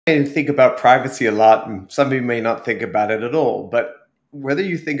I think about privacy a lot, and some of you may not think about it at all. But whether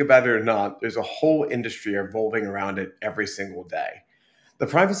you think about it or not, there's a whole industry evolving around it every single day. The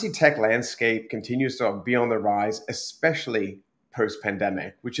privacy tech landscape continues to be on the rise, especially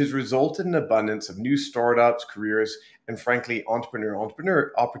post-pandemic, which has resulted in an abundance of new startups, careers, and frankly,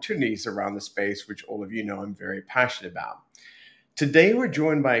 entrepreneur opportunities around the space, which all of you know I'm very passionate about. Today, we're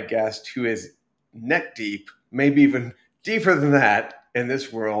joined by a guest who is neck deep, maybe even deeper than that in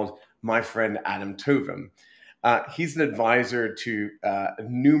this world, my friend Adam Towvim. He's an advisor to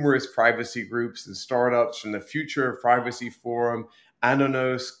numerous privacy groups and startups from the Future of Privacy Forum,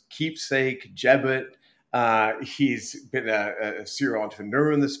 Anonos, Keepsake, Jebbit. He's been a serial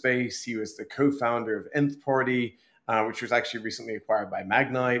entrepreneur in the space. He was the co-founder of Nth Party, which was actually recently acquired by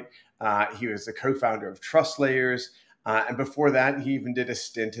Magnite. He was the co-founder of Trust Layers. And before that, he even did a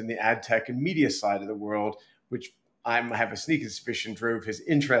stint in the ad tech and media side of the world, which I have a sneaky suspicion drove his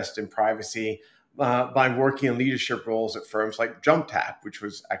interest in privacy by working in leadership roles at firms like JumpTap, which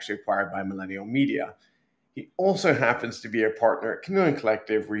was actually acquired by Millennial Media. He also happens to be a partner at Chameleon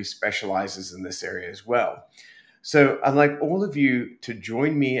Collective, where he specializes in this area as well. So I'd like all of you to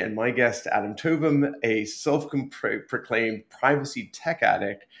join me and my guest, Adam Towvim, a self-proclaimed privacy tech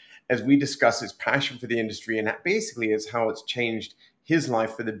addict, as we discuss his passion for the industry and basically is how it's changed his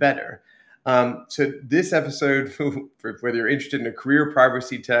life for the better. So this episode, whether you're interested in a career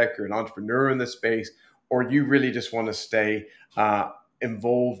privacy tech or an entrepreneur in this space, or you really just want to stay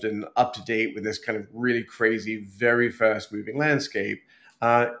involved and up to date with this kind of really crazy, very fast moving landscape,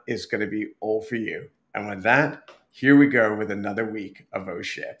 is going to be all for you. And with that, here we go with another week of Oh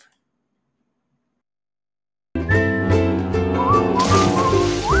Ship.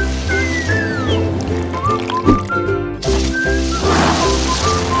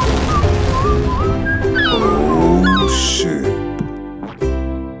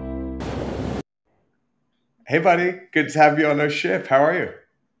 Hey, buddy. Good to have you on our ship. How are you?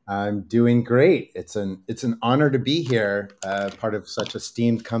 I'm doing great. It's an honor to be here, part of such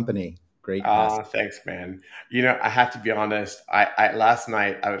esteemed company. Great. Thanks, man. You know, I have to be honest. I last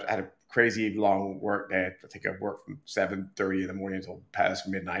night I had a crazy long work day. I think I worked from 7:30 in the morning until past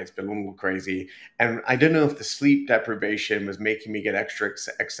midnight. It's been a little crazy, and I didn't know if the sleep deprivation was making me get extra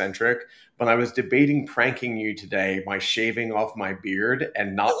eccentric. But I was debating pranking you today by shaving off my beard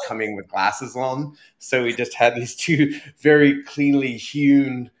and not coming with glasses on. So we just had these two very cleanly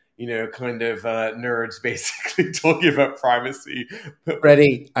hewn, kind of nerds basically talking about privacy.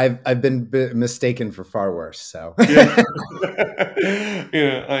 Freddie, I've been mistaken for far worse. So yeah,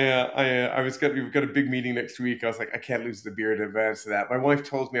 we've got a big meeting next week. I was like, I can't lose the beard in advance of that. My wife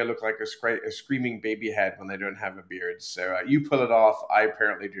tells me I look like a screaming baby head when I don't have a beard. So you pull it off. I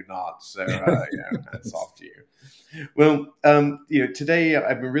apparently do not. So that's off to you. Well, today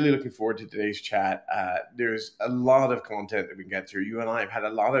I've been really looking forward to today's chat. There's a lot of content that we can get through. You and I have had a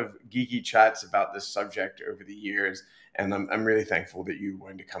lot of geeky chats about this subject over the years. And I'm really thankful that you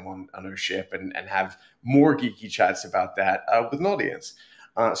wanted to come on our ship and have more geeky chats about that with an audience.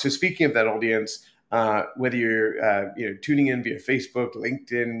 So speaking of that audience, whether you're tuning in via Facebook,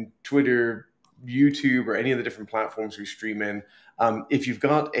 LinkedIn, Twitter, YouTube, or any of the different platforms we stream in, if you've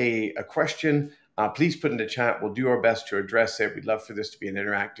got a question, please put in the chat. We'll do our best to address it. We'd love for this to be an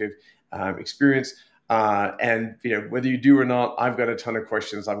interactive experience. And whether you do or not, I've got a ton of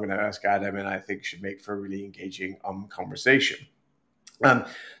questions I'm going to ask Adam, and I think should make for a really engaging conversation.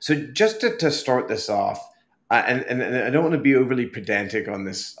 So just to start this off, and I don't want to be overly pedantic on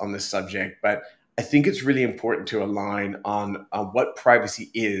this subject, but I think it's really important to align on what privacy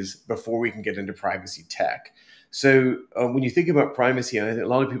is before we can get into privacy tech. So when you think about privacy, and I think a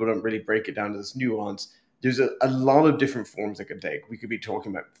lot of people don't really break it down to this nuance, there's a lot of different forms it can take. We could be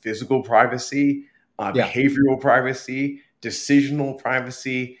talking about physical privacy, behavioral privacy, decisional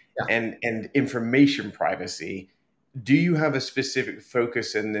privacy, and information privacy. Do you have a specific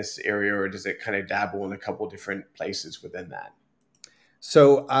focus in this area, or does it kind of dabble in a couple of different places within that?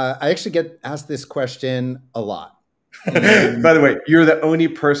 So I actually get asked this question a lot. By the way, you're the only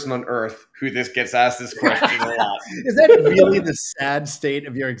person on earth who gets asked this question a lot. Is that really the sad state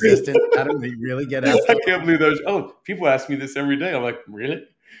of your existence? Adam, that you really get asked? I can't believe those. Oh, people ask me this every day. I'm like, really?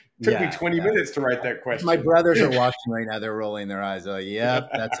 Took me 20 minutes to write that question. My brothers are watching right now. They're rolling their eyes. Oh, yeah,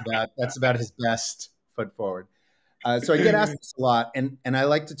 that's about his best foot forward. So I get asked this a lot, and I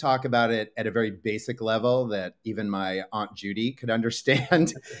like to talk about it at a very basic level that even my Aunt Judy could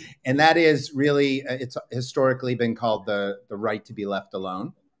understand. And that is really, it's historically been called the right to be left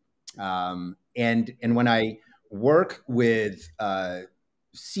alone. And when I work with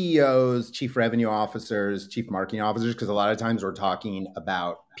CEOs, chief revenue officers, chief marketing officers, because a lot of times we're talking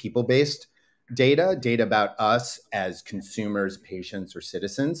about people-based data, data about us as consumers, patients, or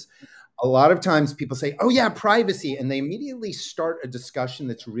citizens. A lot of times people say, oh yeah, privacy, and they immediately start a discussion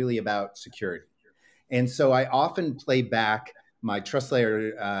that's really about security. And so I often play back my Trust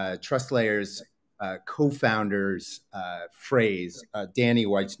Layers co-founder's phrase. Danny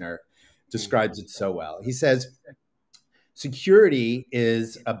Weitzner describes it so well. He says, security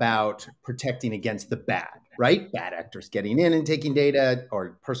is about protecting against the bad, right? Bad actors getting in and taking data,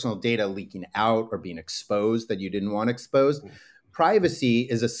 or personal data leaking out or being exposed that you didn't want exposed. Privacy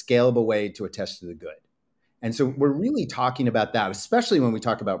is a scalable way to attest to the good. And so we're really talking about that, especially when we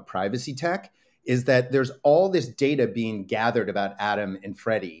talk about privacy tech, is that there's all this data being gathered about Adam and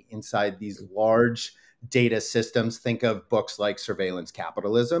Freddie inside these large data systems. Think of books like Surveillance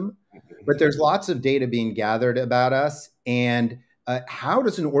Capitalism, but there's lots of data being gathered about us. And how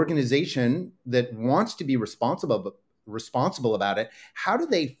does an organization that wants to be responsible about it, how do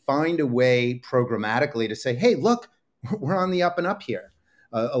they find a way programmatically to say, hey, look, we're on the up and up here?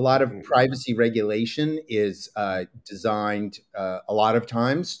 A lot of privacy regulation is designed a lot of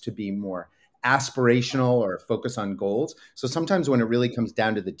times to be more aspirational or focus on goals. So sometimes when it really comes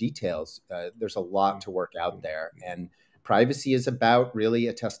down to the details, there's a lot to work out there. And privacy is about really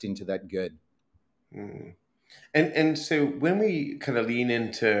attesting to that good. And so when we kind of lean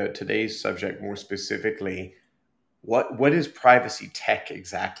into today's subject more specifically, what is privacy tech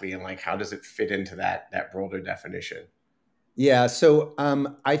exactly, and like how does it fit into that broader definition? Yeah, so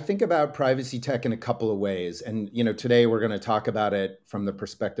I think about privacy tech in a couple of ways, and today we're going to talk about it from the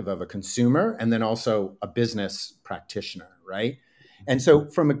perspective of a consumer and then also a business practitioner, right? And so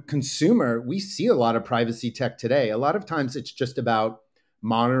from a consumer, we see a lot of privacy tech today. A lot of times it's just about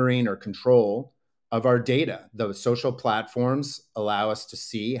monitoring or control of our data. The social platforms allow us to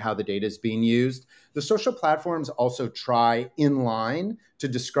see how the data is being used. The social platforms also try in line to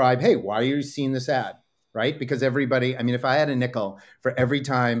describe, hey, why are you seeing this ad? Right? Because everybody, I mean, if I had a nickel for every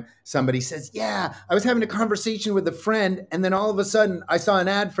time somebody says, yeah, I was having a conversation with a friend, and then all of a sudden I saw an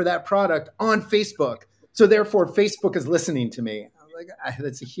ad for that product on Facebook. So therefore Facebook is listening to me. I'm like,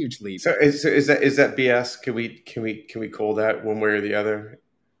 that's a huge leap. So is that BS? Can we call that one way or the other?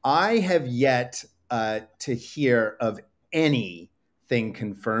 I have yet to hear of anything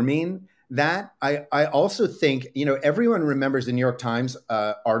confirming that. I also think, everyone remembers the New York Times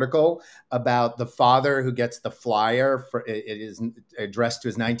article about the father who gets the flyer it is addressed to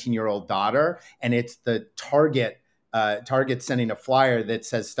his 19-year-old daughter, and it's the Target sending a flyer that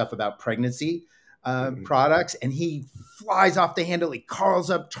says stuff about pregnancy products, and he flies off the handle. He calls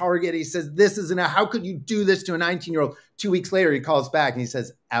up Target. He says, "This isn't how could you do this to a 19-year-old?" 2 weeks later, he calls back and he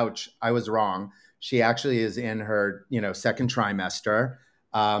says, "Ouch, I was wrong. She actually is in her second trimester."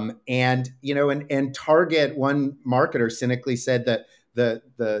 And Target, one marketer cynically said that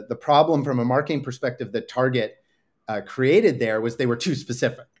the problem from a marketing perspective that Target created there was they were too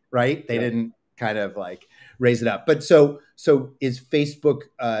specific, right? They didn't kind of like raise it up. But so is Facebook,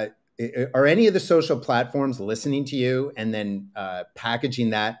 are any of the social platforms listening to you and then packaging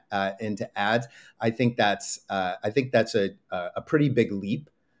that into ads? I think that's a pretty big leap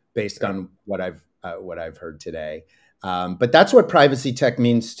based on what I've heard today. But that's what privacy tech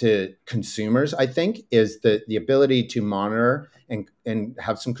means to consumers, I think, is the ability to monitor and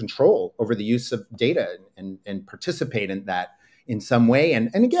have some control over the use of data and participate in that in some way.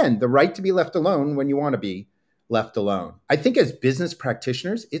 And again, the right to be left alone when you want to be left alone. I think as business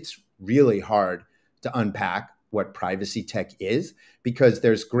practitioners, it's really hard to unpack what privacy tech is, because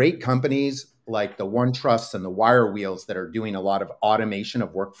there's great companies like the OneTrusts and the Wirewheels that are doing a lot of automation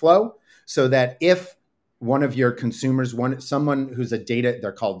of workflow, so that if one of your consumers, someone who's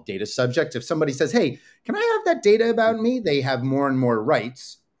they're called data subjects. If somebody says, hey, can I have that data about me? They have more and more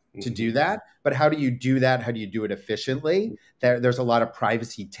rights to do that. But how do you do that? How do you do it efficiently? There's a lot of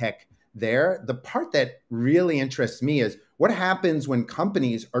privacy tech there. The part that really interests me is what happens when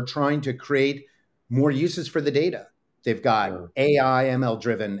companies are trying to create more uses for the data. They've got AI,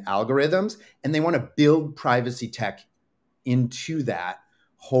 ML-driven algorithms, and they want to build privacy tech into that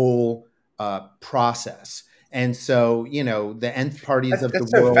whole process. And so, the nth parties of the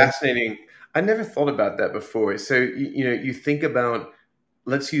That's so world. fascinating. I never thought about that before. So, you think about,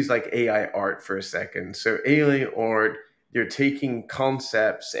 let's use like AI art for a second. So AI art, they're taking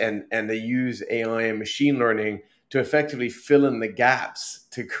concepts and they use AI and machine learning to effectively fill in the gaps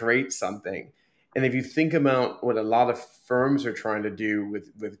to create something. And if you think about what a lot of firms are trying to do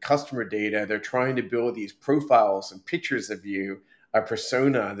with customer data, they're trying to build these profiles and pictures of you, a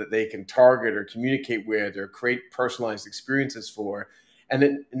persona that they can target or communicate with or create personalized experiences for. And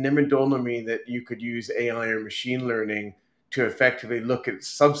it never dawned on me that you could use AI or machine learning to effectively look at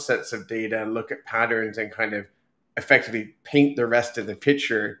subsets of data, look at patterns, and kind of effectively paint the rest of the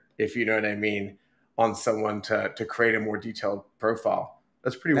picture, if you know what I mean, on someone to create a more detailed profile.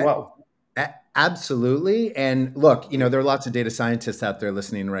 That's pretty well. Absolutely. And look, there are lots of data scientists out there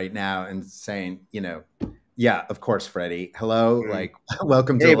listening right now and saying, yeah, of course, Freddie. Hello, like,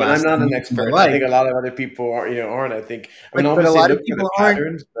 welcome to the but last. I'm not an expert. I think a lot of other people are, aren't. I think, but obviously a lot look of people for the aren't.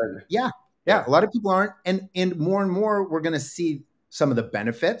 patterns, but yeah, a lot of people aren't, and more we're going to see some of the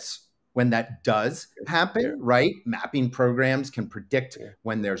benefits when that does happen, right? Mapping programs can predict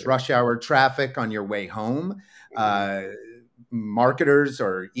when there's rush hour traffic on your way home. Marketers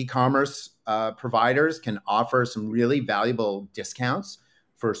or e-commerce providers can offer some really valuable discounts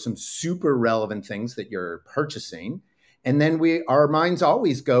for some super relevant things that you're purchasing. And then our minds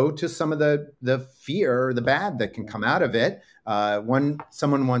always go to some of the fear or the bad that can come out of it.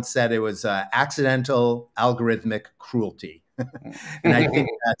 Someone once said it was accidental algorithmic cruelty. And I think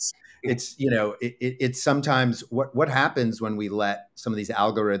it's sometimes what happens when we let some of these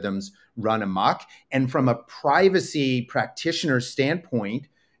algorithms run amok. And from a privacy practitioner standpoint,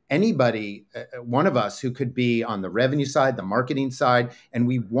 anybody, one of us who could be on the revenue side, the marketing side, and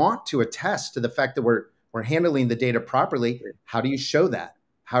we want to attest to the fact that we're handling the data properly. How do you show that?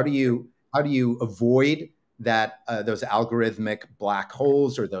 How do you avoid that those algorithmic black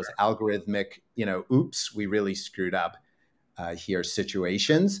holes or those algorithmic, oops, we really screwed up here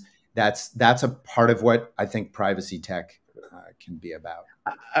situations? That's a part of what I think privacy tech can be about.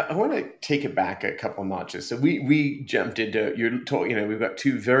 I want to take it back a couple notches. So we jumped into we've got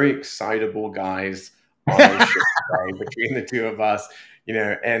two very excitable guys on the show today between the two of us.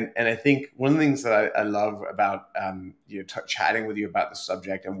 And I think one of the things that I love about chatting with you about the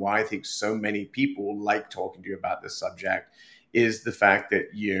subject, and why I think so many people like talking to you about this subject, is the fact that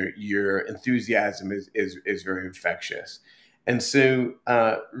your enthusiasm is very infectious. And so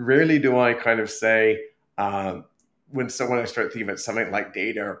rarely do I kind of say when I start thinking about something like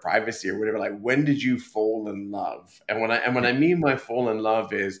data or privacy or whatever, like, when did you fall in love? And when I mean by fall in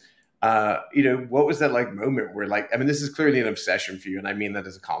love is, what was that like moment where, like, I mean, this is clearly an obsession for you, and I mean that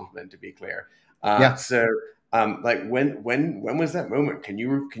as a compliment, to be clear. So like when was that moment? Can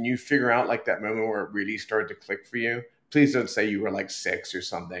you figure out like that moment where it really started to click for you? Please don't say you were like 6 or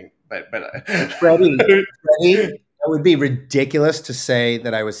something, but Freddie, that would be ridiculous to say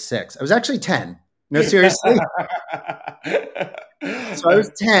that I was 6. I was actually 10. No, seriously. So I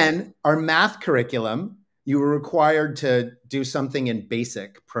was 10. Our math curriculum, you were required to do something in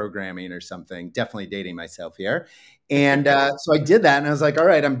basic programming or something. Definitely dating myself here. And so I did that, and I was like, all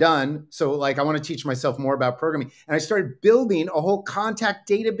right, I'm done. So like, I want to teach myself more about programming. And I started building a whole contact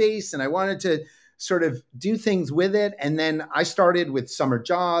database, and I wanted to sort of do things with it. And then I started with summer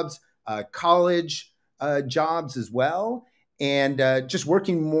jobs, college jobs as well. And just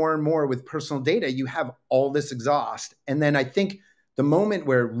working more and more with personal data, you have all this exhaust. And then I think the moment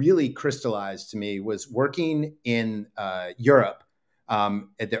where it really crystallized to me was working in Europe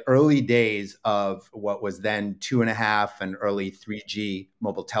at the early days of what was then 2.5 and early 3G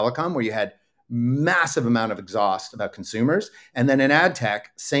mobile telecom, where you had massive amount of exhaust about consumers. And then in ad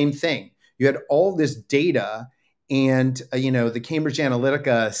tech, same thing. You had all this data, and the Cambridge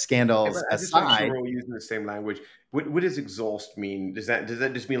Analytica scandals aside. Make sure we're all using the same language. What does exhaust mean? Does that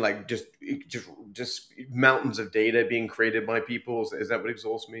just mean like just mountains of data being created by people? Is that what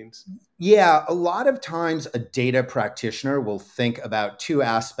exhaust means? Yeah, a lot of times a data practitioner will think about 2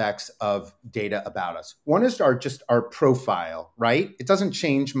 aspects of data about us. One is our profile, right? It doesn't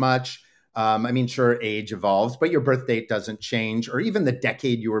change much. I mean, sure, age evolves, but your birth date doesn't change, or even the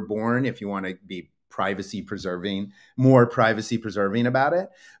decade you were born, if you want to be more privacy preserving about it.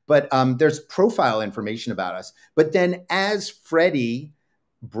 But there's profile information about us. But then as Freddie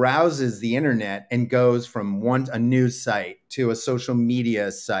browses the internet and goes from a news site to a social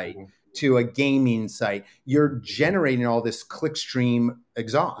media site to a gaming site, you're generating all this clickstream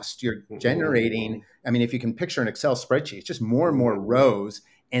exhaust. You're generating, I mean, if you can picture an Excel spreadsheet, it's just more and more rows,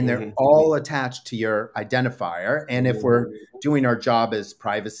 and they're all attached to your identifier. And if we're doing our job as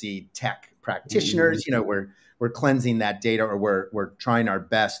privacy tech practitioners, we're cleansing that data, or we're trying our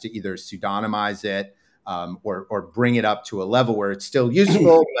best to either pseudonymize it or bring it up to a level where it's still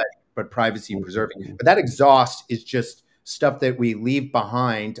useful but privacy preserving. But that exhaust is just stuff that we leave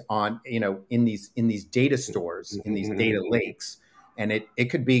behind on in these data stores, in these data lakes. And it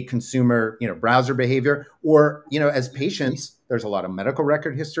could be consumer browser behavior, or as patients, there's a lot of medical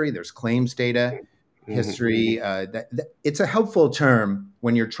record history, there's claims data history. It's a helpful term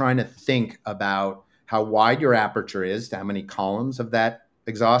when you're trying to think about how wide your aperture is, to how many columns of that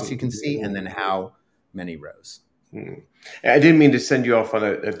exhaust you can see, and then how many rows. I didn't mean to send you off on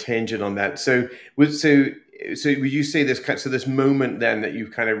a tangent on that. So would you say this moment then that you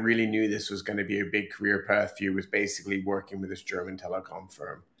kind of really knew this was going to be a big career path for you was basically working with this German telecom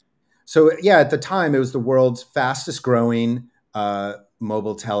firm? So yeah, at the time it was the world's fastest growing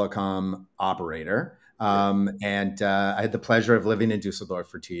mobile telecom operator. And I had the pleasure of living in Dusseldorf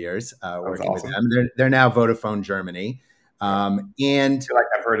for 2 years, working with them. They're now Vodafone Germany. And I feel like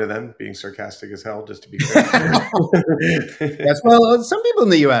I've heard of them, being sarcastic as hell, just to be clear. Yes, well, some people in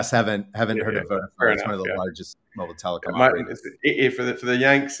the US haven't heard of Vodafone. It's one of the largest mobile telecom operators. For the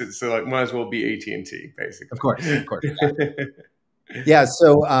Yanks, it's like might as well be AT&T, basically. Of course. Yeah.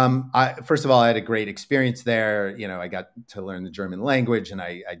 So, first of all, I had a great experience there. You know, I got to learn the German language, and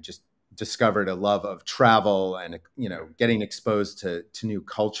I just discovered a love of travel and, you know, getting exposed to new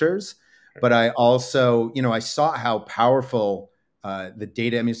cultures. But I also, you know, I saw how powerful the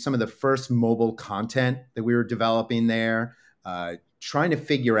data. I mean, some of the first mobile content that we were developing there, trying to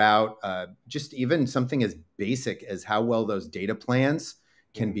figure out just even something as basic as how well those data plans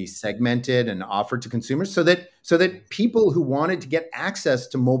can be segmented and offered to consumers, so that people who wanted to get access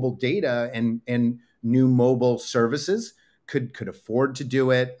to mobile data and new mobile services could afford to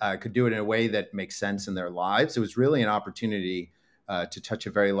do it, could do it in a way that makes sense in their lives. It was really an opportunity to touch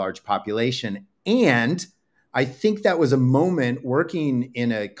a very large population. And I think that was a moment working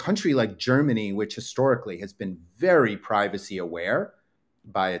in a country like Germany, which historically has been very privacy aware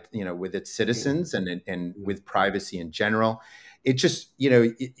by it, you know, with its citizens and with privacy in general. It just, you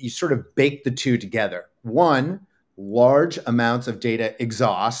know, you sort of bake the two together. One, large amounts of data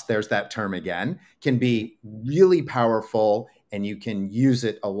exhaust, there's that term again, can be really powerful, and you can use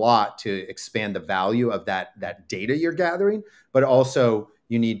it a lot to expand the value of that data you're gathering. But also,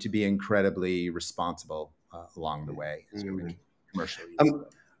 you need to be incredibly responsible along the way as you're making commercial use of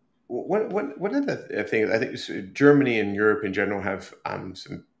it. One of the things I think Germany and Europe in general have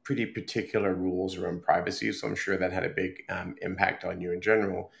some pretty particular rules around privacy, so I'm sure that had a big impact on you in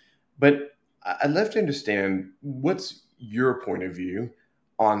general. But I'd love to understand, what's your point of view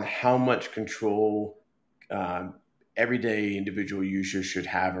on how much control everyday individual users should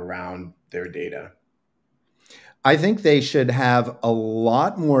have around their data? I think they should have a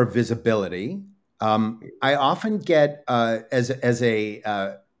lot more visibility. I often get, as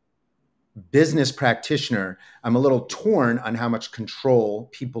a business practitioner, I'm a little torn on how much control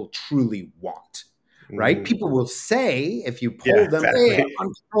people truly want, right? People will say, if you poll them, hey, I'm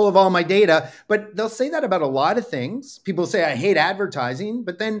in control of all my data, but they'll say that about a lot of things. People say, I hate advertising.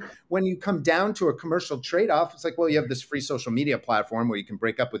 But then when you come down to a commercial trade-off, it's like, well, you have this free social media platform where you can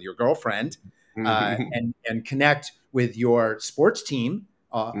break up with your girlfriend and connect with your sports team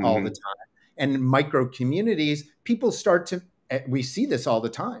all the time. And micro communities, people start to, we see this all the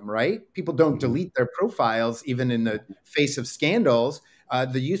time, right? People don't delete their profiles, even in the face of scandals.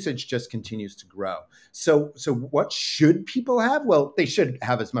 The usage just continues to grow. So what should people have? Well, they should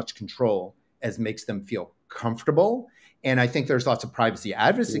have as much control as makes them feel comfortable. And I think there's lots of privacy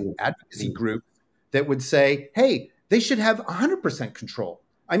advocacy groups that would say, hey, they should have 100% control.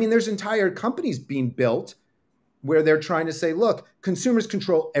 I mean, there's entire companies being built where they're trying to say, look, consumers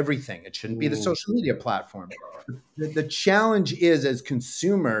control everything. It shouldn't be the social media platform. The challenge is, as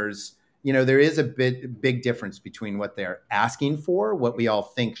consumers, you know, there is a big difference between what they're asking for, what we all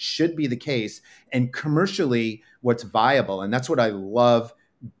think should be the case, and commercially what's viable. And that's what I love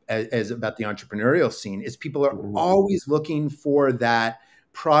as about the entrepreneurial scene, is people are always looking for that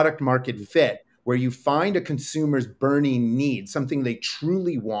product market fit, where you find a consumer's burning need, something they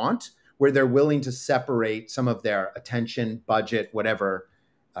truly want, where they're willing to separate some of their attention, budget, whatever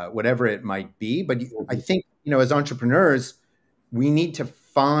it might be. But I think, you know, as entrepreneurs, we need to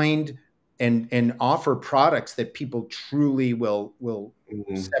find and offer products that people truly will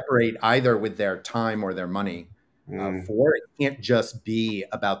separate either with their time or their money for. It can't just be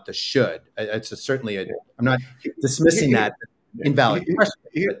about the should. It's certainly I'm not dismissing that invalid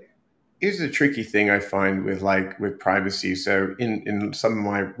question. Here's the tricky thing I find with privacy. So in some of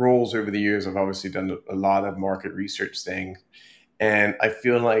my roles over the years, I've obviously done a lot of market research things. And I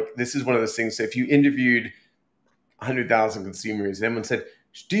feel like this is one of those things. So if you interviewed 100,000 consumers, and everyone said,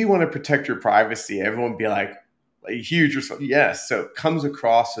 do you want to protect your privacy? Everyone would be like huge response. Yes. So it comes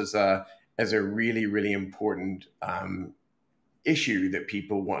across as a really, really important issue that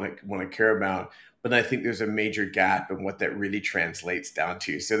people want to care about. But I think there's a major gap in what that really translates down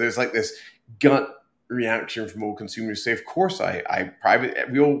to. So there's like this gut reaction from all consumers say, of course,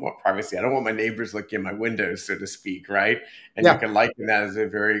 we all want privacy. I don't want my neighbors looking in my windows, so to speak, right? And you Yeah. can liken that as a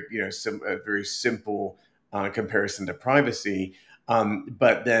very, a very simple comparison to privacy.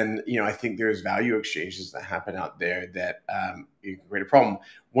 But then, I think there's value exchanges that happen out there that you can create a problem.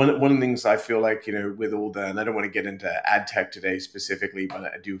 One of the things I feel like, with all the, and I don't want to get into ad tech today specifically, but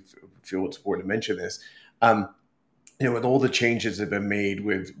I do feel it's important to mention this. With all the changes that have been made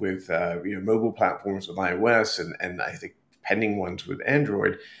with mobile platforms with iOS and I think pending ones with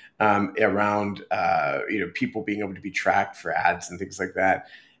Android, around people being able to be tracked for ads and things like that,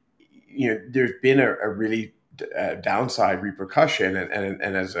 there's been a really downside repercussion,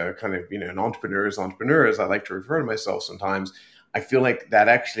 and as a kind of an entrepreneur, as I like to refer to myself sometimes, I feel like that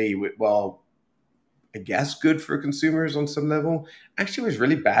actually, well, I guess good for consumers on some level, actually was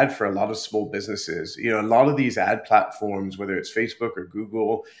really bad for a lot of small businesses. A lot of these ad platforms, whether it's Facebook or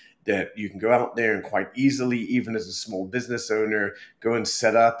Google, that you can go out there and quite easily, even as a small business owner, go and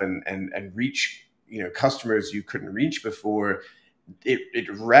set up and reach, customers you couldn't reach before. It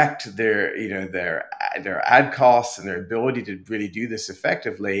wrecked their ad costs and their ability to really do this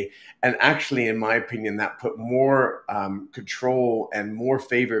effectively. And actually, in my opinion, that put more control and more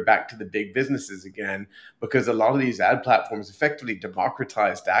favor back to the big businesses again, because a lot of these ad platforms effectively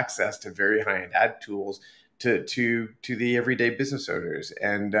democratized access to very high-end ad tools to the everyday business owners.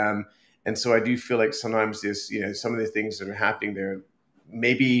 And so I do feel like sometimes this, some of the things that are happening there,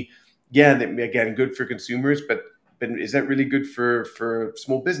 maybe, yeah, again, good for consumers, but is that really good for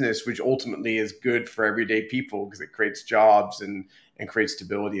small business, which ultimately is good for everyday people because it creates jobs and creates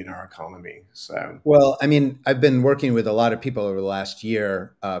stability in our economy? So, well, I mean, I've been working with a lot of people over the last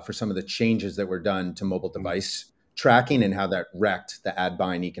year for some of the changes that were done to mobile device tracking and how that wrecked the ad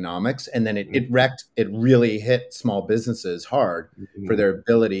buying economics. And then it really hit small businesses hard for their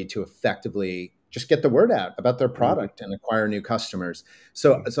ability to effectively just get the word out about their product and acquire new customers.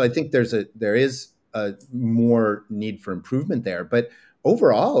 So I think there is more need for improvement there. But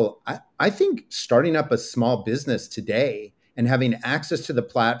overall, I think starting up a small business today and having access to the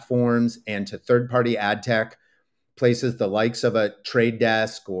platforms and to third-party ad tech places, the likes of a Trade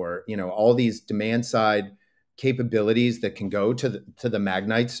Desk or all these demand side capabilities that can go to the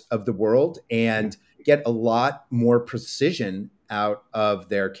Magnites of the world and get a lot more precision out of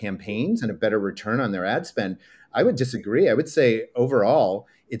their campaigns and a better return on their ad spend. I would disagree. I would say overall,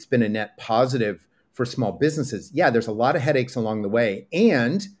 it's been a net positive for small businesses. Yeah, there's a lot of headaches along the way.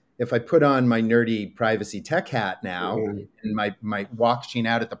 And if I put on my nerdy privacy tech hat now and my watching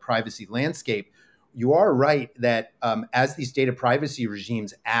out at the privacy landscape, you are right that as these data privacy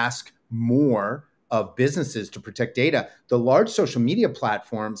regimes ask more of businesses to protect data, the large social media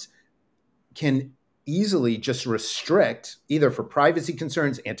platforms can easily just restrict, either for privacy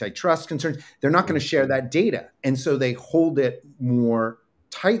concerns, antitrust concerns, they're not going to share that data. And so they hold it more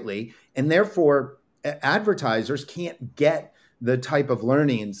tightly. And therefore, advertisers can't get the type of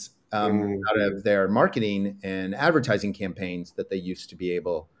learnings out of their marketing and advertising campaigns that they used to be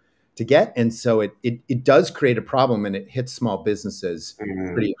able to get. And so it does create a problem, and it hits small businesses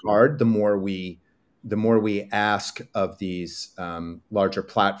pretty hard the more we ask of these larger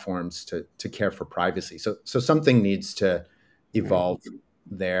platforms to care for privacy. So something needs to evolve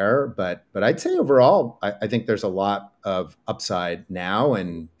there. But I'd say overall, I think there's a lot of upside now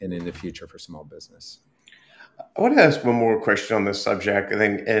and in the future for small business. I want to ask one more question on this subject,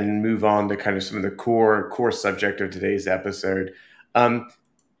 and move on to kind of some of the core subject of today's episode. And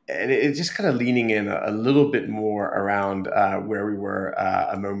it's just kind of leaning in a little bit more around where we were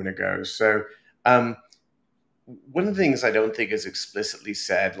a moment ago. So one of the things I don't think is explicitly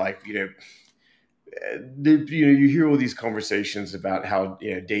said, like, you hear all these conversations about how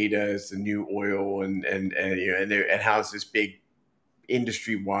data is the new oil, and how it's this big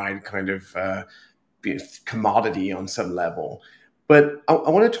industry-wide kind of commodity on some level. But I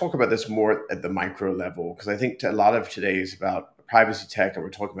want to talk about this more at the micro level, because I think a lot of today is about privacy tech, and we're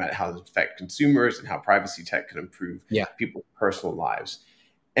talking about how it affects consumers and how privacy tech can improve people's personal lives.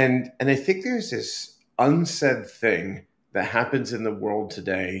 And I think there's this unsaid thing that happens in the world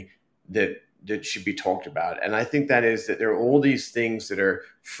today that should be talked about. And I think that is that there are all these things that are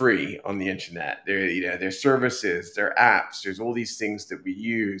free on the internet. There's services, there are apps, there's all these things that we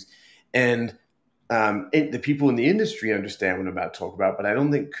use. And the people in the industry understand what I'm about to talk about, but I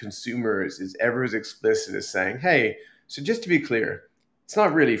don't think consumers is ever as explicit as saying, hey, so just to be clear, it's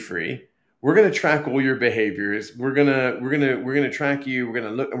not really free. We're going to track all your behaviors. We're going to track you. We're going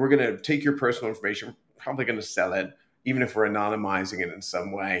to look, and we're going to take your personal information. We're probably going to sell it, even if we're anonymizing it in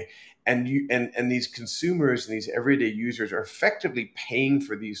some way. And these consumers and these everyday users are effectively paying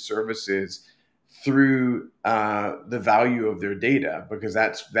for these services through the value of their data, because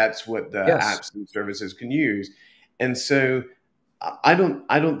that's what the Yes. apps and services can use. And so I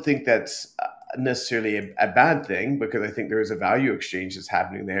don't think that's necessarily a bad thing, because I think there is a value exchange that's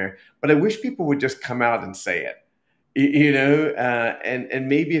happening there. But I wish people would just come out and say it. And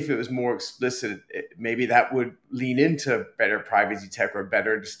maybe if it was more explicit, maybe that would lean into better privacy tech or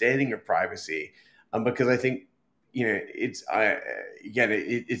better understanding of privacy. Because I think, it's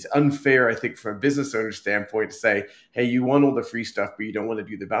unfair, I think, from a business owner standpoint to say, hey, you want all the free stuff, but you don't want to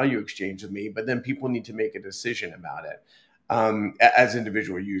do the value exchange with me. But then people need to make a decision about it as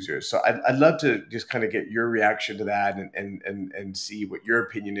individual users. So I'd love to just kind of get your reaction to that, and see what your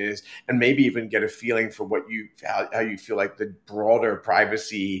opinion is, and maybe even get a feeling for how you feel like the broader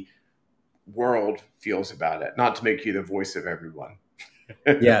privacy world feels about it. Not to make you the voice of everyone.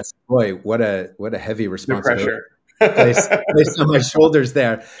 Yes, boy, what a heavy The responsibility pressure. placed on my shoulders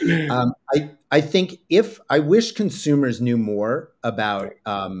there. I think I wish consumers knew more about,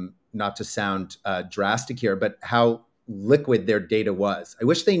 not to sound drastic here, but how liquid their data was. I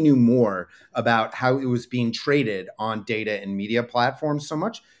wish they knew more about how it was being traded on data and media platforms so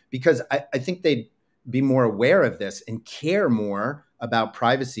much, because I think they'd be more aware of this and care more about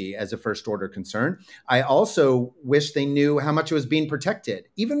privacy as a first order concern. I also wish they knew how much it was being protected,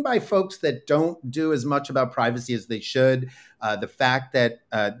 even by folks that don't do as much about privacy as they should. The fact that,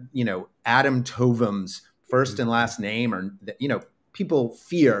 Adam Towvim's first and last name, or, people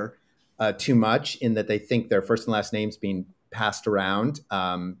fear too much, in that they think their first and last name's being passed around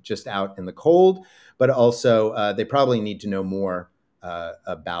just out in the cold. But also, they probably need to know more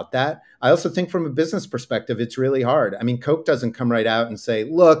about that. I also think from a business perspective, it's really hard. I mean, Coke doesn't come right out and say,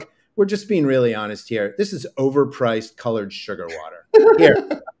 look, we're just being really honest here. This is overpriced colored sugar water.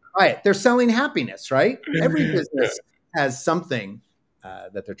 Here, try it. They're selling happiness, right? Every business has something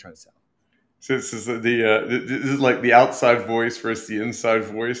that they're trying to sell. So this is this is like the outside voice versus the inside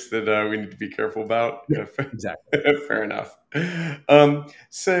voice that we need to be careful about. Yeah, exactly. Fair enough.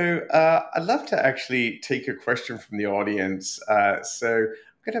 So I'd love to actually take a question from the audience. So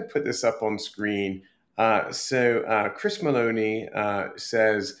I'm going to put this up on screen. Chris Maloney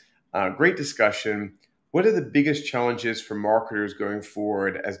says, great discussion. What are the biggest challenges for marketers going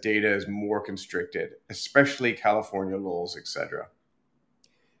forward as data is more constricted, especially California laws, et cetera?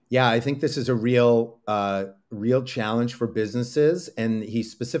 Yeah, I think this is a real challenge for businesses. And he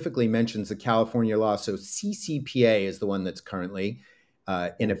specifically mentions the California law. So CCPA is the one that's currently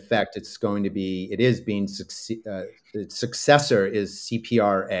in effect. Its successor is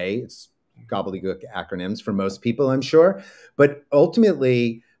CPRA. It's gobbledygook acronyms for most people, I'm sure. But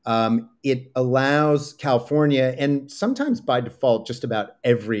ultimately, it allows California, and sometimes by default, just about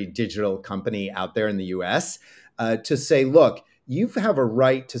every digital company out there in the US, to say, look, you have a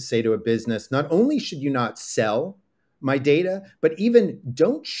right to say to a business, not only should you not sell my data, but even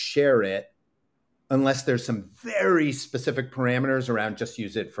don't share it unless there's some very specific parameters around, just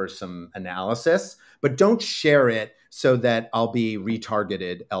use it for some analysis, but don't share it so that I'll be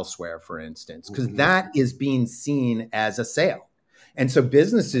retargeted elsewhere, for instance, because that is being seen as a sale. And so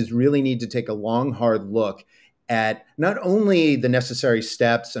businesses really need to take a long, hard look at not only the necessary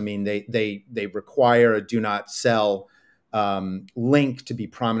steps. I mean, they require a do not sell link to be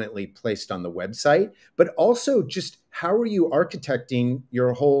prominently placed on the website, but also just how are you architecting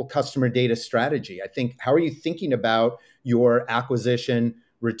your whole customer data strategy? I think, how are you thinking about your acquisition,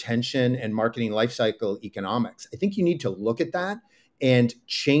 retention, and marketing lifecycle economics? I think you need to look at that and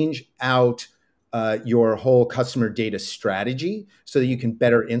change out your whole customer data strategy so that you can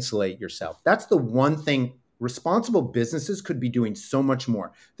better insulate yourself. That's the one thing. Responsible businesses could be doing so much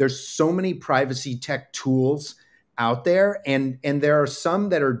more. There's so many privacy tech tools out there, and there are some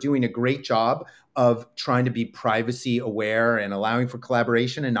that are doing a great job of trying to be privacy aware and allowing for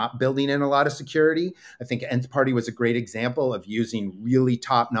collaboration and not building in a lot of security. I think Nth Party was a great example of using really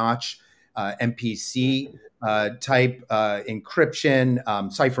top-notch MPC type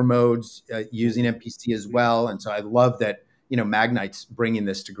encryption, cipher modes using MPC as well. And so I love that, Magnite's bringing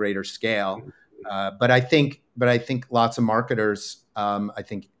this to greater scale. But I think lots of marketers, I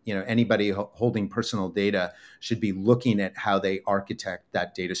think, anybody holding personal data should be looking at how they architect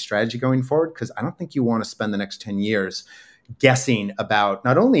that data strategy going forward, because I don't think you want to spend the next 10 years guessing about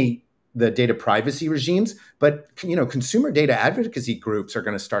not only the data privacy regimes, but, consumer data advocacy groups are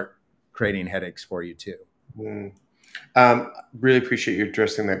going to start creating headaches for you too. Really appreciate you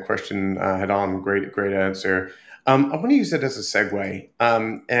addressing that question head on. Great answer. I want to use it as a segue.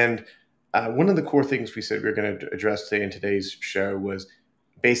 One of the core things we said we were going to address today in today's show was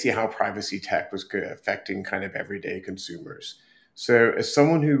basically how privacy tech was affecting kind of everyday consumers. So as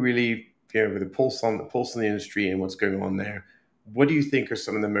someone who really with the pulse on the industry and what's going on there, what do you think are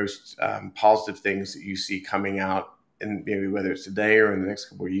some of the most positive things that you see coming out, and maybe whether it's today or in the next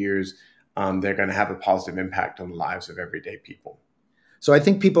couple of years, they're going to have a positive impact on the lives of everyday people? So I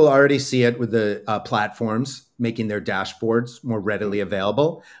think people already see it with the platforms making their dashboards more readily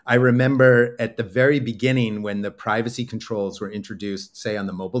available. I remember at the very beginning when the privacy controls were introduced, say on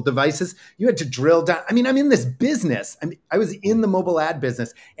the mobile devices, you had to drill down. I mean, I'm in this business. I was in the mobile ad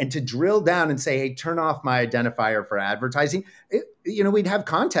business, and to drill down and say, hey, turn off my identifier for advertising, we'd have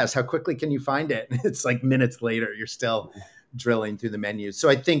contests. How quickly can you find it? It's like minutes later, you're still drilling through the menus. So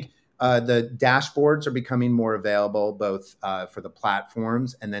I think the dashboards are becoming more available, both for the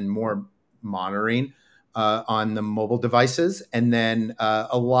platforms and then more monitoring on the mobile devices. And then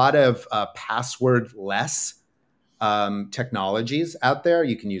a lot of password-less technologies out there.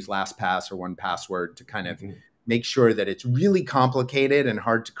 You can use LastPass or 1Password to kind of make sure that it's really complicated and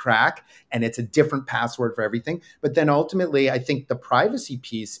hard to crack, and it's a different password for everything. But then ultimately, I think the privacy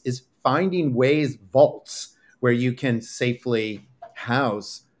piece is finding ways, vaults, where you can safely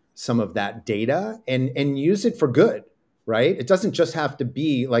house some of that data and use it for good, right? It doesn't just have to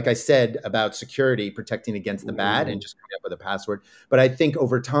be, like I said, about security, protecting against the bad and just coming up with a password. But I think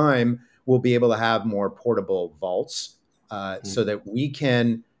over time, we'll be able to have more portable vaults so that we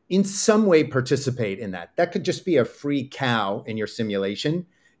can in some way participate in that. That could just be a free cow in your simulation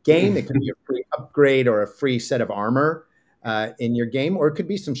game. It could be a free upgrade or a free set of armor in your game, or it could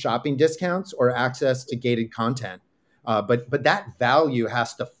be some shopping discounts or access to gated content. But that value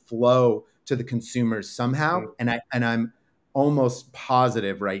has to flow to the consumers somehow, and I'm almost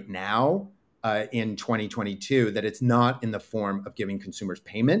positive right now in 2022 that it's not in the form of giving consumers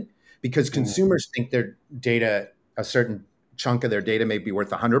payment, because consumers think their data, a certain chunk of their data may be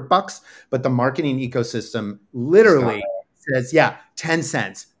worth $100, but the marketing ecosystem literally says, 10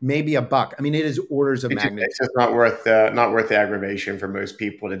 cents, maybe $1. I mean, it is orders of magnitude. It's just not worth the aggravation for most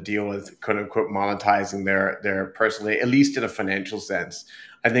people to deal with, quote unquote, monetizing their personally, at least in a financial sense.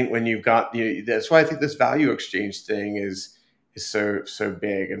 I think when you've got that's why I think this value exchange thing is so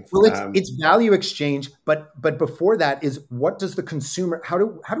big. And well, it's value exchange, but before that is, what does the consumer? How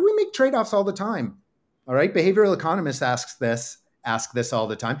do we make trade-offs all the time? All right, behavioral economists ask this all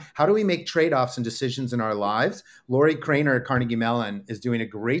the time. How do we make trade-offs and decisions in our lives? Lori Craner at Carnegie Mellon is doing a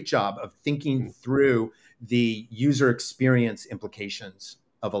great job of thinking through the user experience implications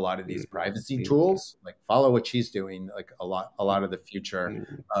of a lot of these privacy tools. Like, follow what she's doing. Like a lot of the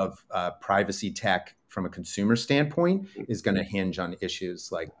future of privacy tech from a consumer standpoint is going to hinge on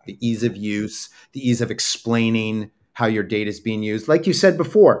issues like the ease of use, the ease of explaining how your data is being used. Like you said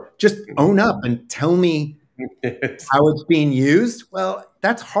before, just own up and tell me how it's being used. Well,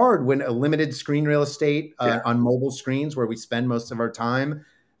 that's hard when a limited screen real estate on mobile screens where we spend most of our time.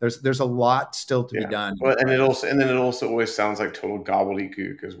 There's a lot still to be done. Well, and it also always sounds like total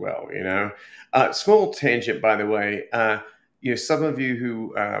gobbledygook as well. Small tangent, by the way. Some of you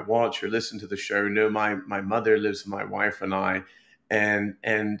who watch or listen to the show know my mother lives with my wife and I. And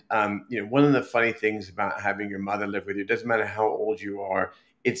one of the funny things about having your mother live with you, it doesn't matter how old you are,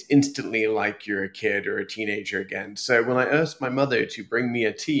 it's instantly like you're a kid or a teenager again. So when I asked my mother to bring me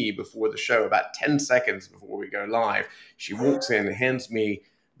a tea before the show, about 10 seconds before we go live, she walks in and hands me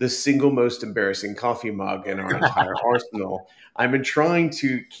the single most embarrassing coffee mug in our entire arsenal. I've been trying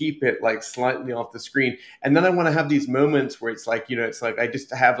to keep it like slightly off the screen. And then I want to have these moments where it's like, I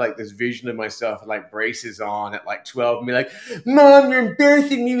just have like this vision of myself with like braces on at like 12 and be like, Mom, you're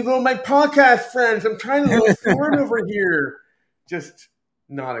embarrassing me with all my podcast friends. I'm trying to look forward over here. Just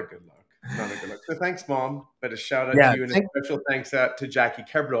not a good look. Not a good look. So thanks, Mom. But a shout out to you, and a special thanks out to Jackie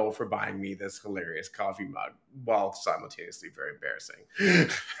Kebrel for buying me this hilarious coffee mug while simultaneously very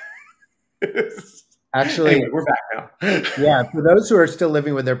embarrassing. Actually, anyway, we're back now. For those who are still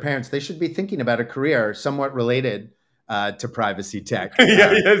living with their parents, they should be thinking about a career somewhat related to privacy tech.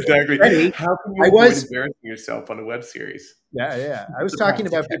 Exactly. Freddie, how can you avoid embarrassing yourself on a web series? I was talking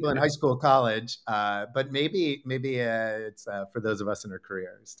about people in high school, college, but maybe it's for those of us in our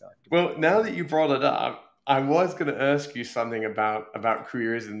careers. Well, now that you brought it up, I was going to ask you something about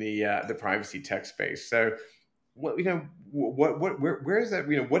careers in the privacy tech space. So, where is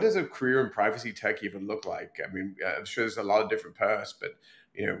that? What does a career in privacy tech even look like? I mean, I'm sure there's a lot of different paths, but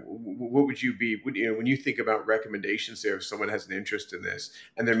what would you be, when you think about recommendations there, if someone has an interest in this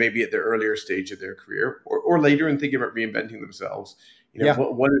and they're maybe at the earlier stage of their career or later and thinking about reinventing themselves,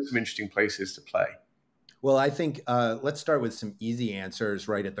 what are some interesting places to play? Well, I think let's start with some easy answers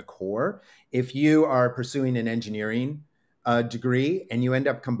right at the core. If you are pursuing an engineering degree and you end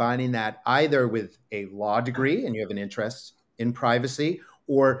up combining that either with a law degree and you have an interest in privacy,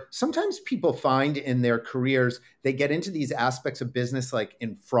 or sometimes people find in their careers, they get into these aspects of business, like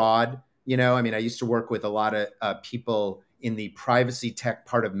in fraud. I mean, I used to work with a lot of people in the privacy tech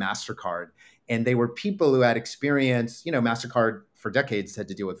part of MasterCard, and they were people who had experience. MasterCard for decades had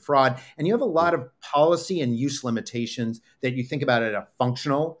to deal with fraud, and you have a lot of policy and use limitations that you think about at a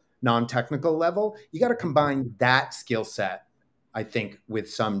functional, non-technical level. You got to combine that skill set, I think, with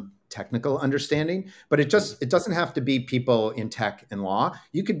some technical understanding, but it doesn't have to be people in tech and law.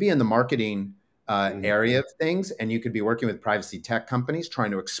 You could be in the marketing area of things, and you could be working with privacy tech companies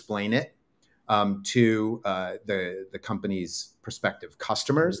trying to explain it to the company's prospective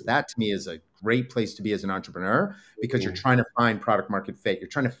customers. That to me is a great place to be as an entrepreneur, because you're trying to find product market fit. You're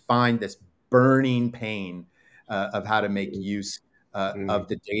trying to find this burning pain of how to make use of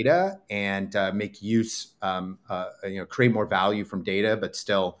the data and make use, create more value from data, but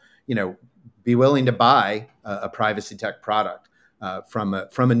still, be willing to buy a privacy tech product from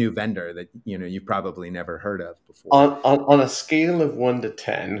a new vendor that you've probably never heard of before. On a scale of 1 to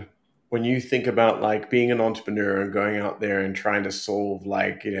 10, when you think about like being an entrepreneur and going out there and trying to solve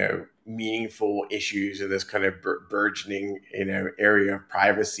like meaningful issues in this kind of burgeoning area of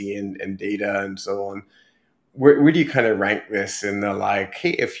privacy and data and so on, where do you kind of rank this in the like, hey,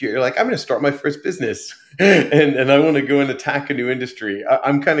 if you're like, I'm going to start my first business and I want to go and attack a new industry?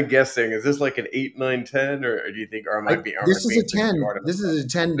 I'm kind of guessing, is this like an 8, 9, 10, or do you think, or am I being? This is a 10. This is a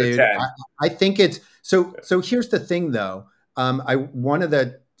 10, dude. 10. I think it's so. Here's the thing, though. One of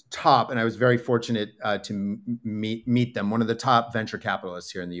the top, and I was very fortunate to meet them. One of the top venture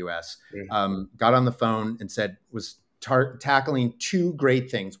capitalists here in the U.S. Got on the phone and said was tackling 2 great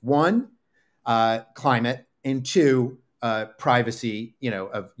things. One, climate. And 2, privacy,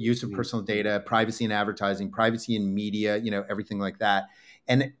 of use of personal data, privacy in advertising, privacy in media, everything like that.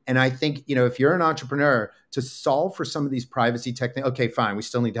 And I think, if you're an entrepreneur, to solve for some of these privacy tech things, okay, fine, we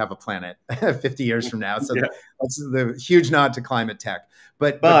still need to have a planet 50 years from now. So that's the huge nod to climate tech.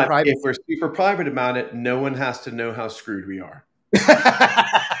 But if we're super private about it, no one has to know how screwed we are.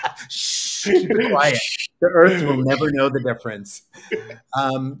 Shh, keep it quiet. The Earth will never know the difference.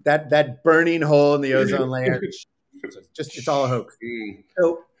 That burning hole in the ozone layer, it's all a hoax.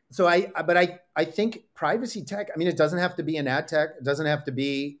 I think privacy tech, I mean, it doesn't have to be in ad tech. It doesn't have to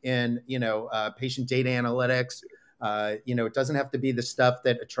be in, patient data analytics. It doesn't have to be the stuff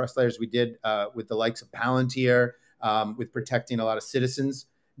that at Trust Layers we did with the likes of Palantir, with protecting a lot of citizens'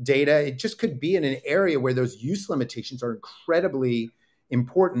 data. It just could be in an area where those use limitations are incredibly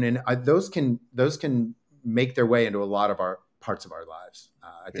important, and those can make their way into a lot of our parts of our lives.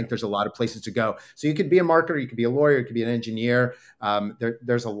 I think there's a lot of places to go. So you could be a marketer, you could be a lawyer, you could be an engineer.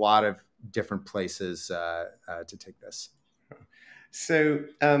 There's a lot of different places to take this. So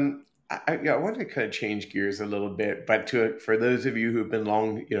I want to kind of change gears a little bit, but for those of you who've been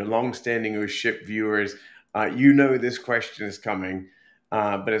long-standing OSHIP viewers, this question is coming.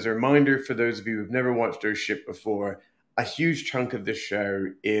 But as a reminder for those of you who've never watched OSHIP before, a huge chunk of this show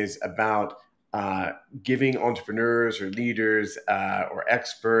is about giving entrepreneurs or leaders or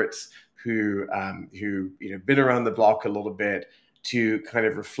experts who been around the block a little bit to kind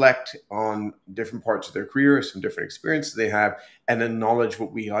of reflect on different parts of their career, some different experiences they have, and acknowledge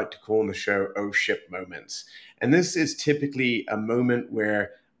what we like to call in the show OSHIP moments. And this is typically a moment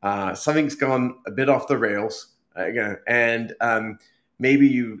where something's gone a bit off the rails, and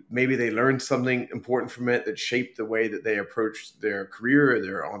maybe they learned something important from it that shaped the way that they approached their career or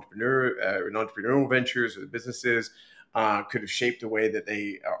their entrepreneurial ventures or businesses, could have shaped the way that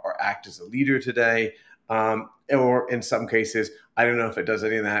they act as a leader today. Or in some cases, I don't know if it does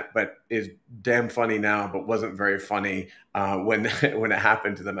any of that, but is damn funny now, but wasn't very funny when it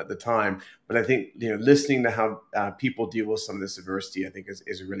happened to them at the time. But I think listening to how people deal with some of this adversity, I think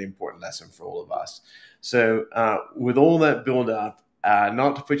is a really important lesson for all of us. So with all that build up,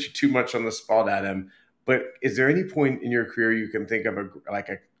 not to put you too much on the spot, Adam, but is there any point in your career you can think of a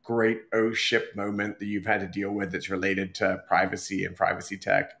great OSHIP moment that you've had to deal with that's related to privacy and privacy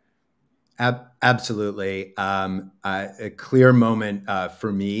tech? Absolutely. A clear moment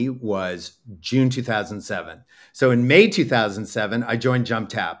for me was June 2007. So in May 2007, I joined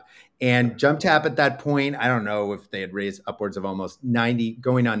JumpTap. And JumpTap at that point, I don't know if they had raised upwards of almost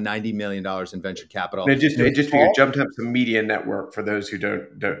 $90 million in venture capital. No, just JumpTap's a media network for those who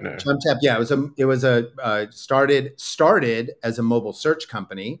don't know. JumpTap, yeah, it was started as a mobile search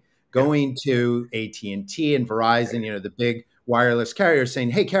company, going to AT&T and Verizon, the big wireless carriers, saying,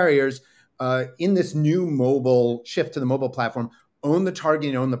 "Hey, carriers, in this new mobile shift to the mobile platform, own the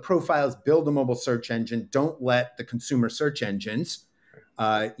targeting, own the profiles, build a mobile search engine. Don't let the consumer search engines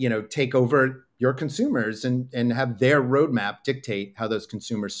take over your consumers and have their roadmap dictate how those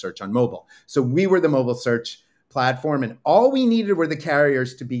consumers search on mobile. So we were the mobile search platform, and all we needed were the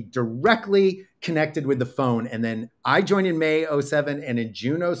carriers to be directly connected with the phone. And then I joined in May 07, and in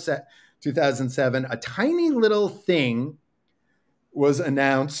June 2007, a tiny little thing was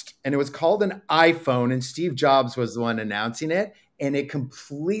announced, and it was called an iPhone, and Steve Jobs was the one announcing it, and it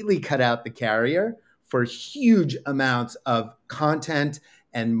completely cut out the carrier for huge amounts of content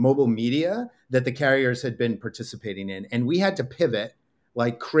and mobile media that the carriers had been participating in. And we had to pivot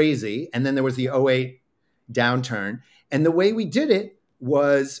like crazy. And then there was the '08 downturn. And the way we did it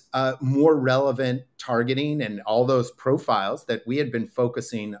was more relevant targeting and all those profiles that we had been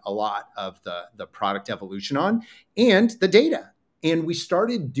focusing a lot of the product evolution on, and the data. And we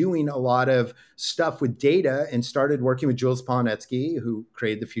started doing a lot of stuff with data and started working with Jules Polonetsky, who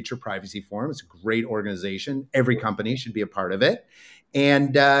created the Future Privacy Forum. It's a great organization. Every company should be a part of it.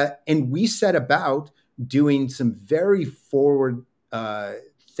 And we set about doing some very forward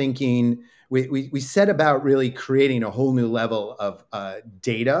thinking. We set about really creating a whole new level of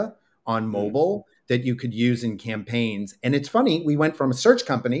data on mobile that you could use in campaigns. And it's funny, we went from a search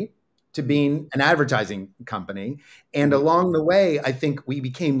company to being an advertising company. And along the way, I think we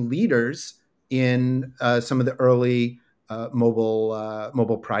became leaders in some of the early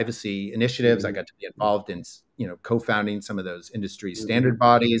mobile privacy initiatives. I got to be involved in, co-founding some of those industry standard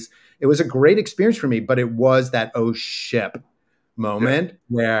bodies. It was a great experience for me, but it was that oh ship moment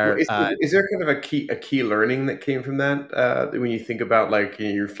where is there kind of a key learning that came from that? When you think about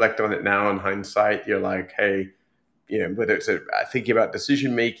you reflect on it now in hindsight, you're like, hey, whether it's thinking about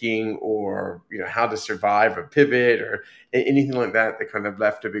decision making or how to survive or pivot or anything like that kind of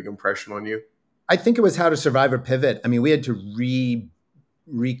left a big impression on you. I think it was how to survive or pivot. I mean, we had to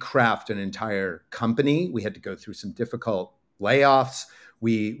recraft an entire company. We had to go through some difficult layoffs.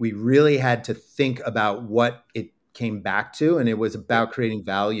 We really had to think about what it came back to, and it was about creating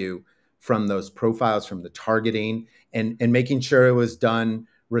value from those profiles, from the targeting, and making sure it was done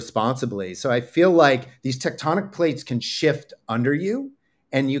responsibly. So I feel like these tectonic plates can shift under you,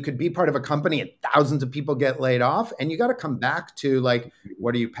 and you could be part of a company and thousands of people get laid off, and you got to come back to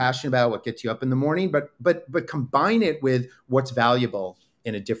what are you passionate about, what gets you up in the morning, but combine it with what's valuable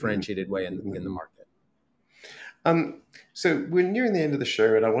in a differentiated way in the market. So we're nearing the end of the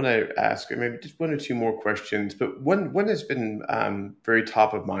show, and I want to ask maybe just one or two more questions, but one has been very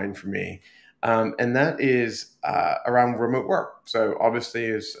top of mind for me. And that is around remote work. So obviously,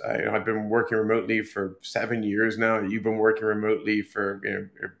 as I've been working remotely for 7 years now. You've been working remotely for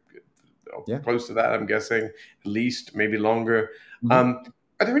close to that, I'm guessing, at least maybe longer. Are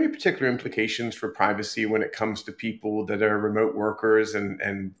there any particular implications for privacy when it comes to people that are remote workers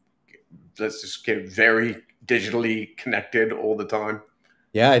and let's just get very digitally connected all the time?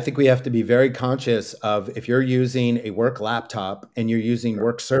 Yeah, I think we have to be very conscious of if you're using a work laptop and you're using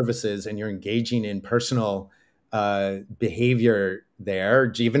work services and you're engaging in personal behavior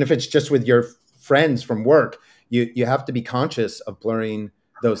there, even if it's just with your friends from work, you have to be conscious of blurring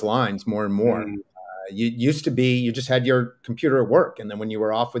those lines more and more. You used to be, you just had your computer at work, and then when you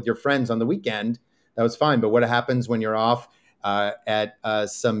were off with your friends on the weekend, that was fine. But what happens when you're off at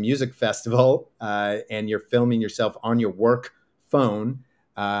some music festival and you're filming yourself on your work phone?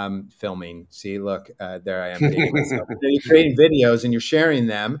 Filming. See, look, there I am dating myself. You're creating videos and you're sharing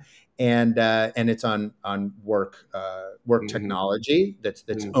them, and it's on work technology that's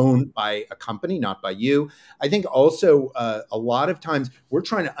owned by a company, not by you. I think also a lot of times we're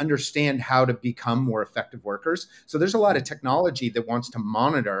trying to understand how to become more effective workers. So there's a lot of technology that wants to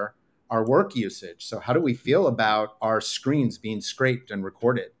monitor our work usage. So how do we feel about our screens being scraped and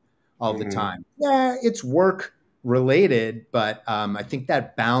recorded all the time? Yeah, it's work related, but I think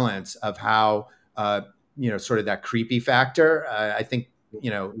that balance of how sort of that creepy factor, I think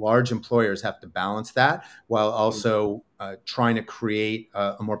large employers have to balance that while also trying to create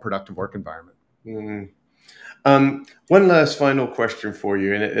a more productive work environment. One last final question for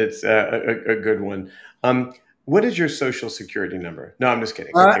you, and it's a good one. What is your social security number? No, I'm just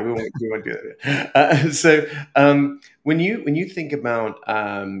kidding. Okay, we won't do that. So when you think about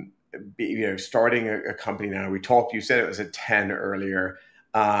starting a company now, you said it was a 10 earlier.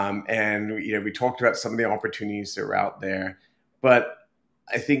 And we talked about some of the opportunities that are out there, but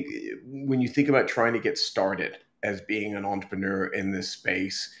I think when you think about trying to get started as being an entrepreneur in this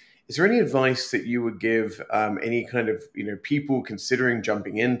space, is there any advice that you would give any kind of people considering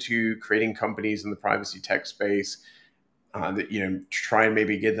jumping into creating companies in the privacy tech space that try and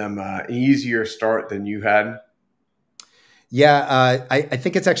maybe give them an easier start than you had? Yeah, I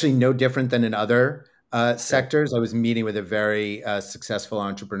think it's actually no different than in other sectors. I was meeting with a very successful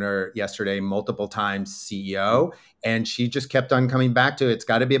entrepreneur yesterday, multiple times CEO, and she just kept on coming back to it. It's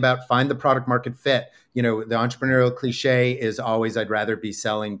got to be about find the product market fit. You know, the entrepreneurial cliche is always, I'd rather be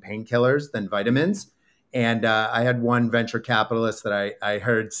selling painkillers than vitamins. And I had one venture capitalist that I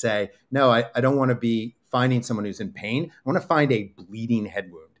heard say, no, I don't want to be finding someone who's in pain. I want to find a bleeding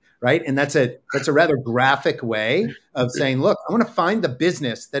head wound. Right. And that's a rather graphic way of saying, look, I want to find the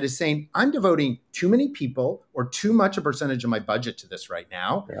business that is saying I'm devoting too many people or too much a percentage of my budget to this right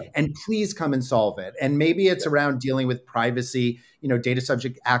now. Yeah. And please come and solve it. And maybe it's around dealing with privacy, you know, data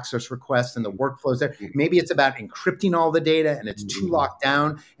subject access requests and the workflows there. Maybe it's about encrypting all the data and it's too locked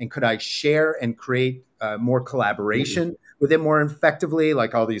down. And could I share and create more collaboration with it more effectively,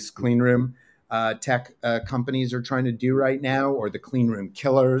 like all these clean room tech companies are trying to do right now, or the clean room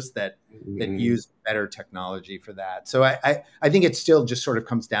killers that use better technology for that. So I think it still just sort of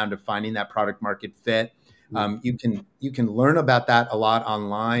comes down to finding that product market fit. You can learn about that a lot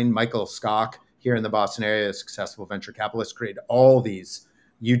online. Michael Skok here in the Boston area, a successful venture capitalist, created all these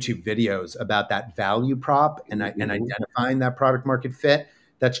YouTube videos about that value prop and identifying that product market fit.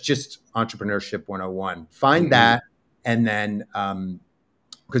 That's just entrepreneurship 101. Find that, and then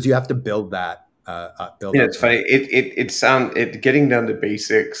because you have to build that. It's funny. It getting down to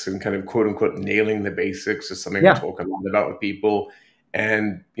basics and kind of quote unquote nailing the basics is something I talk a lot about with people.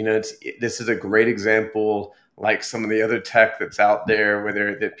 And you know, this is a great example, like some of the other tech that's out there,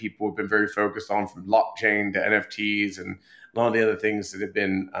 that people have been very focused on, from blockchain to NFTs and a lot of the other things that have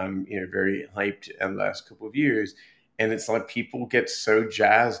been very hyped in the last couple of years. And it's like people get so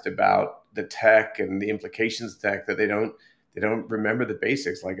jazzed about the tech and the implications of tech that they don't remember the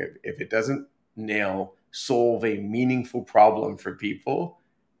basics. Like if it doesn't solve a meaningful problem for people,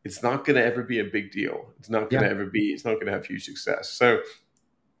 it's not going to ever be a big deal. It's not going to have huge success. So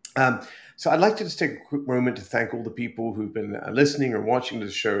I'd like to just take a quick moment to thank all the people who've been listening or watching the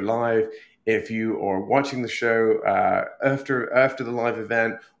show live. If you are watching the show after the live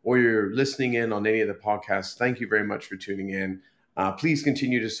event, or you're listening in on any of the podcasts, thank you very much for tuning in. Please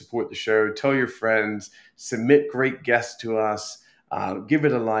continue to support the show. Tell your friends, submit great guests to us, give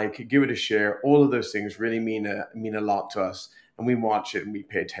it a like, give it a share. All of those things really mean a lot to us, and we watch it and we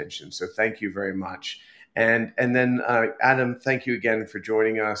pay attention. So thank you very much. And then Adam, thank you again for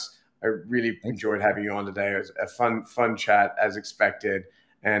joining us. I really enjoyed having you on today. It was a fun chat as expected.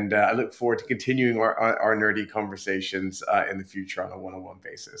 And I look forward to continuing our nerdy conversations in the future on a one-on-one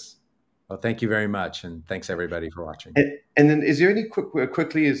basis. Well, thank you very much. And thanks everybody for watching. And then is there any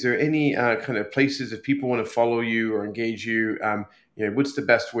is there any kind of places if people want to follow you or engage you, what's the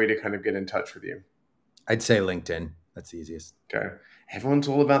best way to kind of get in touch with you? I'd say LinkedIn. That's the easiest. Okay. Everyone's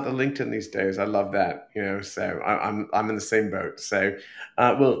all about the LinkedIn these days. I love that, so I'm in the same boat. So,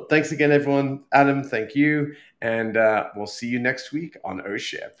 well, thanks again, everyone. Adam, thank you. And we'll see you next week on O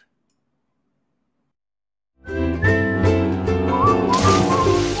Ship.